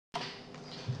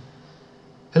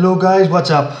Hello guys, what's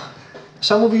up?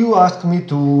 Some of you asked me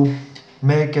to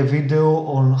make a video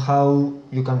on how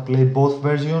you can play both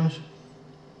versions.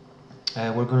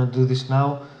 We're gonna do this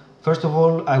now. First of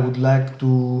all, I would like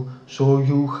to show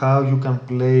you how you can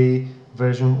play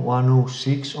version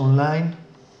 106 online.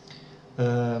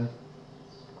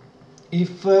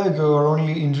 If you are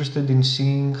only interested in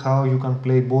seeing how you can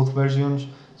play both versions,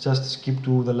 just skip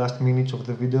to the last minutes of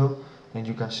the video and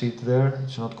you can see it there.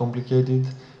 It's not complicated.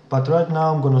 But right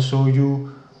now I'm gonna show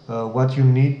you what you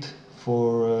need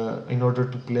for in order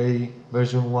to play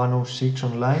version 106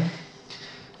 online.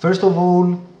 First of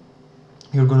all,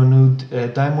 you're gonna need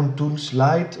Daemond Tools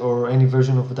Lite or any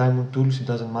version of Daemond Tools, it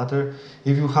doesn't matter.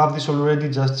 If you have this already,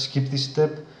 just skip this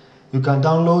step. You can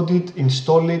download it,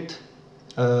 install it.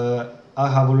 I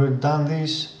have already done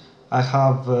this. I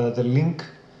have the link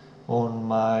on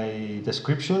my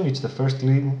description. It's the first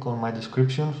link on my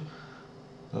description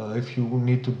if you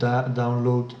need to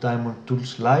download Daemond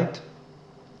Tools Lite.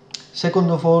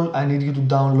 Second of all, I need you to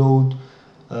download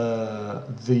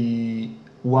the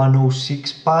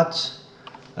 106 patch.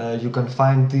 You can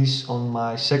find this on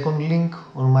my second link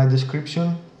on my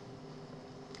description.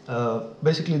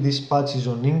 Basically this patch is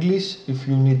on English. If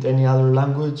you need any other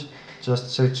language,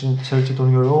 just search it on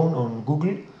your own on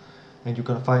Google and you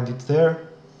can find it there.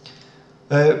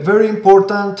 Very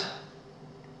important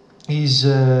is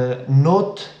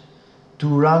not to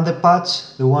run the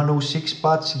patch, the 106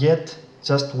 patch yet.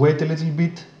 Just wait a little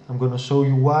bit, I'm gonna show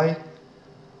you why.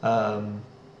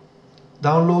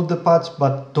 Download the patch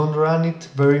but don't run it,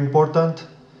 very important.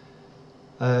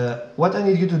 What I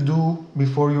need you to do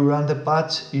before you run the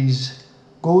patch is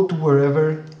go to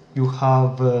wherever you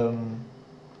have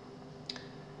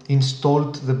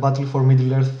installed the Battle for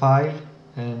Middle-earth file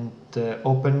and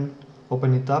open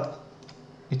it up.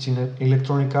 It's in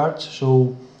Electronic Arts,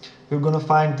 so you're gonna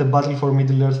find the Battle for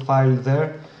Middle-earth file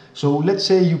there. So let's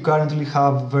say you currently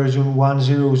have version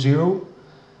 1.0.0.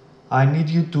 I need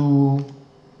you to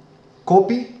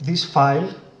copy this file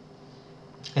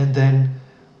and then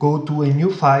go to a new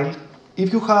file.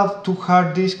 If you have two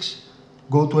hard disks,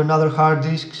 go to another hard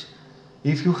disk.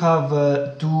 If you have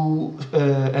a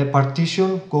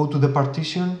partition, go to the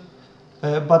partition.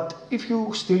 But if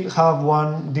you still have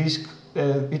one disk,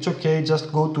 it's okay,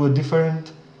 just go to a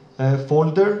different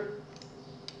folder.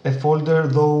 A folder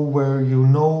though where you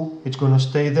know it's gonna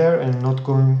stay there and not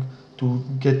going to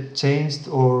get changed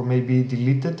or maybe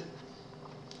deleted.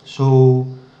 So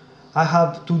I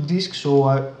have two disks, so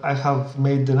I have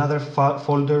made another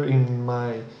folder in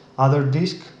my other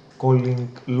disk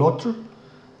calling LotR.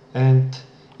 And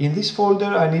in this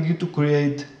folder I need you to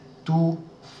create two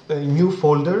new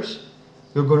folders.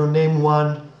 You're gonna name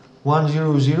one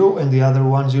 1.0.0 and the other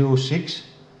 1.0.6.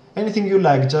 Anything you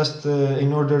like, just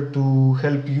in order to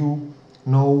help you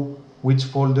know which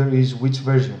folder is which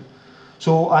version.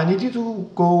 So I need you to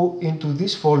go into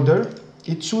this folder.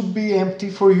 It should be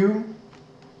empty for you,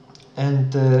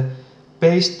 and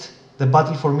paste the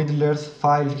Battle for Middle-earth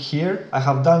file here. I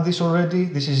have done this already,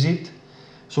 this is it.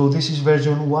 So this is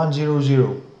version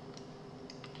 1.0.0.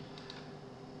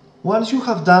 Once you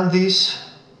have done this,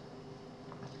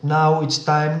 now it's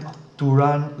time to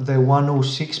run the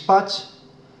 106 patch.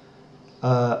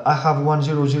 I have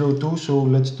 1.0.0.2, so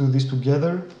let's do this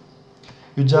together.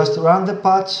 You just run the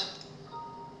patch,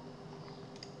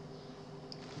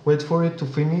 wait for it to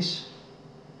finish.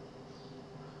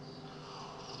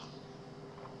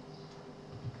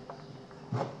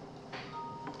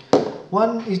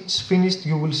 When it's finished,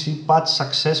 you will see patch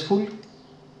successful.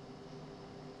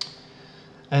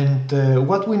 And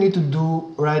what we need to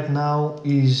do right now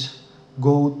is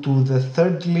go to the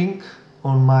third link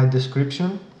on my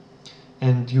description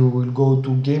and you will go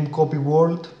to Game Copy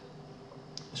World.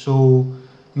 So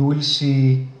you will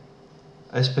see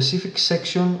a specific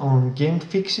section on game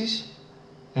fixes,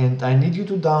 and I need you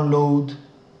to download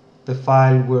the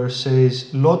file where it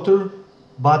says LotR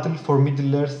Battle for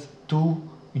Middle-earth 2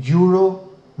 Euro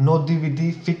no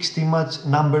DVD fixed image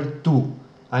number 2.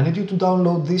 I need you to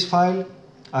download this file.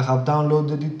 I have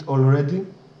downloaded it already.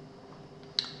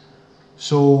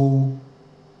 So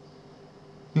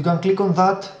you can click on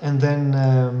that, and then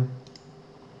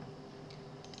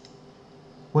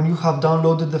when you have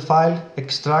downloaded the file,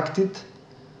 extract it.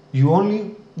 You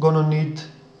only gonna need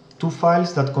two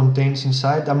files that contains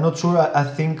inside. I'm not sure, I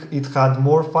think it had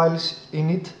more files in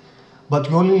it, but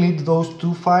you only need those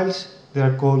two files. They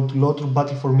are called LotR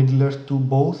Battle for Middle-earth 2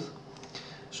 both.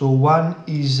 So one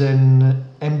is an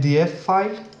MDF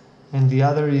file and the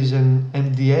other is an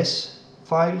MDS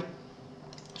file.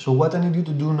 So what I need you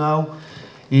to do now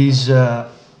is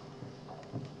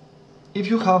If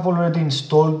you have already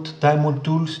installed Daemond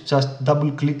Tools, just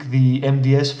double click the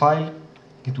MDS file.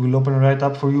 It will open right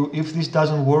up for you. If this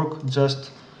doesn't work,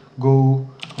 just go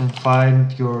and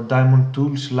find your Daemond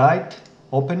Tools Lite,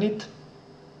 open it,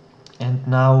 and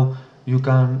now you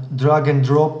can drag and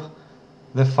drop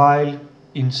the file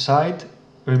inside.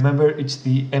 Remember, it's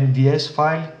the MDS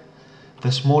file,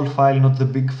 the small file, not the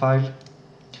big file.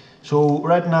 So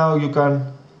right now you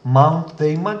can mount the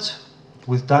image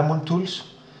with Daemond Tools,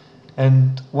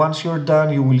 and once you're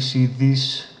done you will see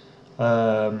this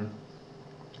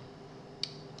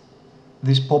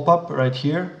this pop-up right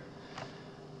here.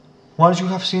 Once you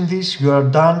have seen this, you are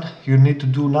done. You need to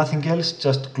do nothing else,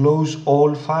 just close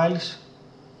all files,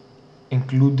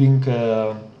 including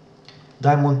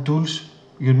Daemond Tools.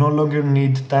 You no longer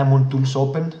need Daemond Tools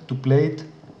open to play it.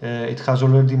 It has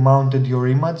already mounted your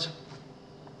image,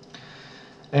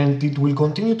 and it will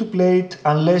continue to play it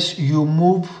unless you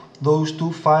move those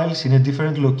two files in a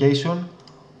different location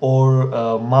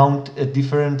or mount a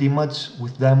different image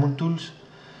with Daemond Tools.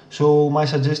 So my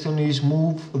suggestion is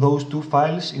move those two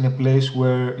files in a place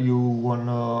where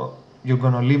you're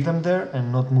gonna leave them there and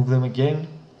not move them again.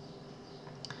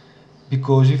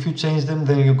 Because if you change them,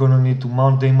 then you're gonna need to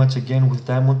mount the image again with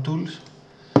Daemond Tools.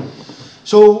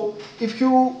 So if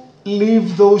you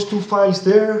leave those two files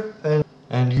there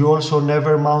and you also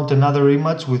never mount another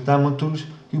image with Daemond Tools,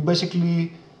 you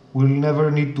basically will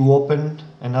never need to open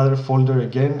another folder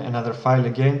again, another file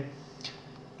again.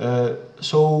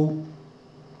 So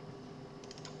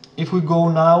if we go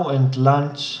now and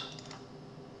launch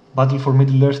Battle for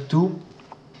Middle-earth 2,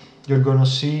 you're gonna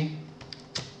see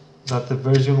that the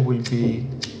version will be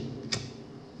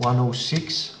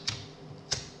 106.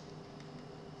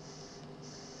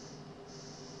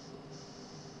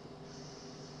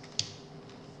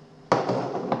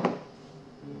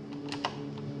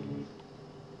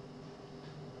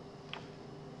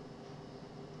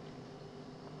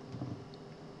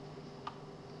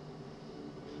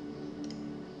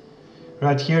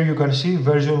 Right here you can see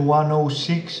version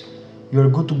 106. You're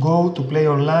good to go to play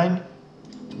online.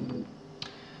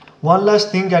 One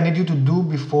last thing I need you to do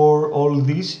before all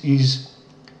this is,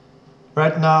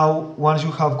 right now, once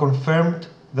you have confirmed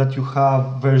that you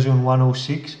have version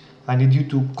 106, I need you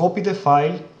to copy the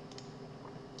file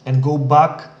and go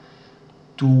back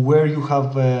to where you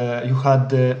have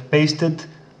pasted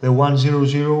the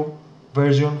 100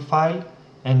 version file,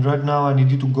 and right now I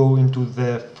need you to go into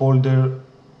the folder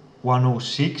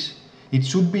 106. It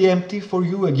should be empty for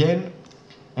you again,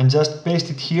 and just paste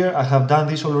it here. I have done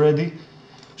this already.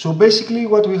 So basically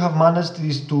what we have managed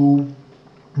is to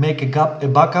make a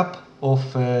backup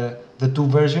of the two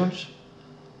versions,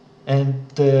 and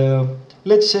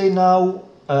let's say now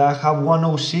I have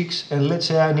 106, and let's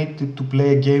say I need to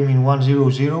play a game in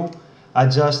 100. I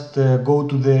just go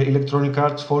to the Electronic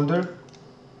Arts folder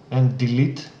and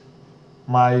delete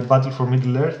my Battle for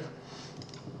Middle-earth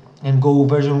and go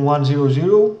version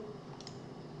 100.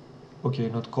 Okay,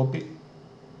 not copy,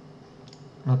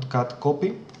 not cut,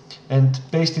 copy, and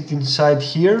paste it inside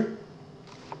here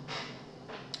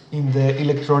in the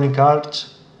Electronic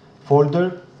Arts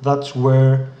folder. That's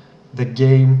where the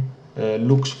game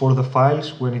looks for the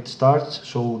files when it starts,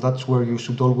 so that's where you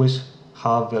should always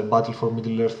have a Battle for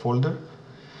Middle-earth folder.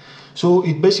 So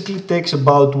it basically takes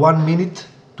about 1 minute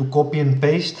to copy and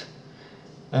paste,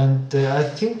 and I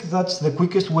think that's the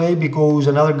quickest way, because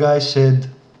another guy said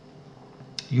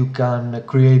you can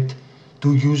create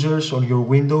two users on your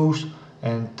Windows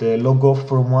and log off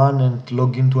from one and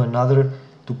log into another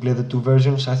to play the two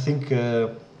versions. I think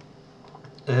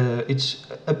it's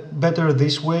better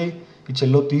this way. It's a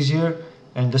lot easier,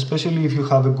 and especially if you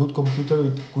have a good computer,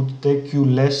 it could take you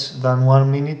less than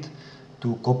 1 minute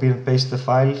to copy and paste the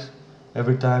files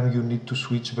every time you need to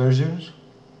switch versions.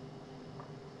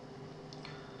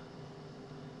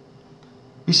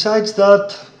 Besides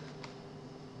that,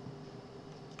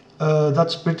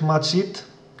 that's pretty much it.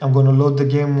 I'm gonna load the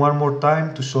game one more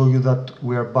time to show you that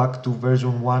we are back to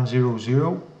version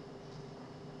 100.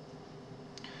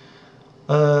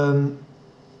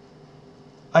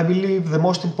 I believe the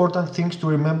most important things to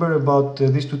remember about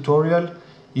this tutorial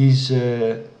is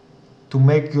to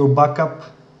make your backup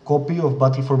copy of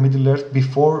Battle for Middle-earth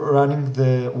before running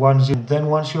the 100. Then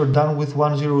once you're done with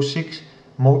 106,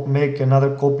 make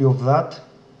another copy of that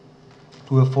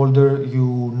to a folder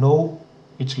you know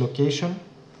its location.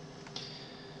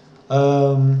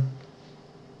 I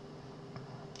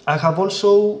have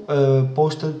also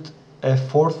posted a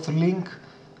fourth link.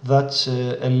 That's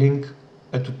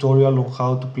a tutorial on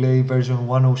how to play version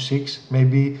 106.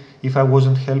 Maybe if I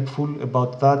wasn't helpful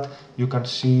about that, you can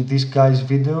see this guy's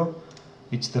video.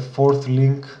 It's the fourth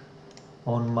link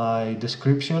on my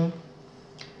description.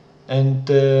 And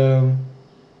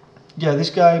yeah, this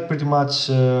guy pretty much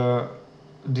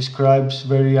describes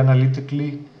very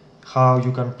analytically how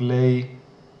you can play,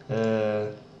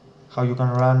 how you can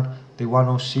run the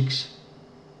 106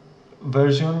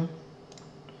 version.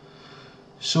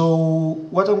 So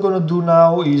what I'm gonna do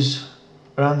now is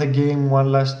run the game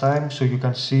one last time so you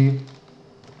can see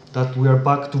that we are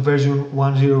back to version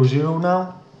 1.0.0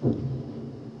 now.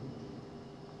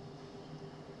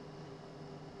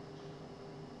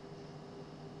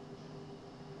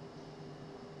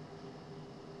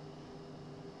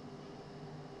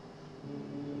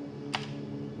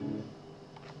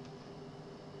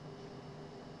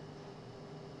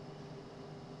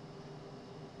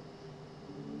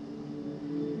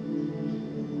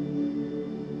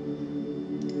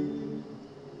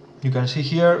 You can see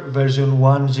here version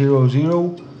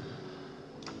 1.0.0,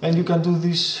 and you can do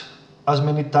this as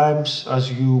many times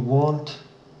as you want.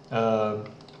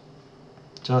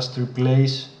 Just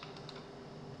replace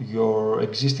your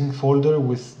existing folder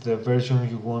with the version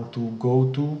you want to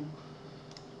go to,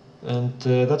 and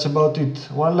that's about it.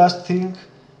 One last thing,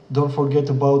 don't forget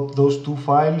about those two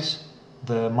files,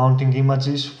 the mounting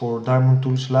images for Daemond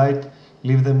Tools Lite.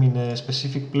 Leave them in a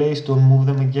specific place, don't move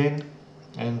them again,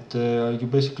 and you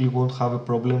basically won't have a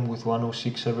problem with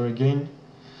 106 ever again.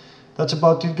 That's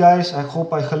about it, guys. I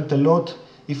hope I helped a lot.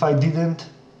 If I didn't,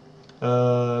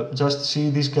 just see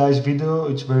this guy's video,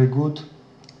 it's very good.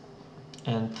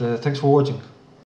 And thanks for watching.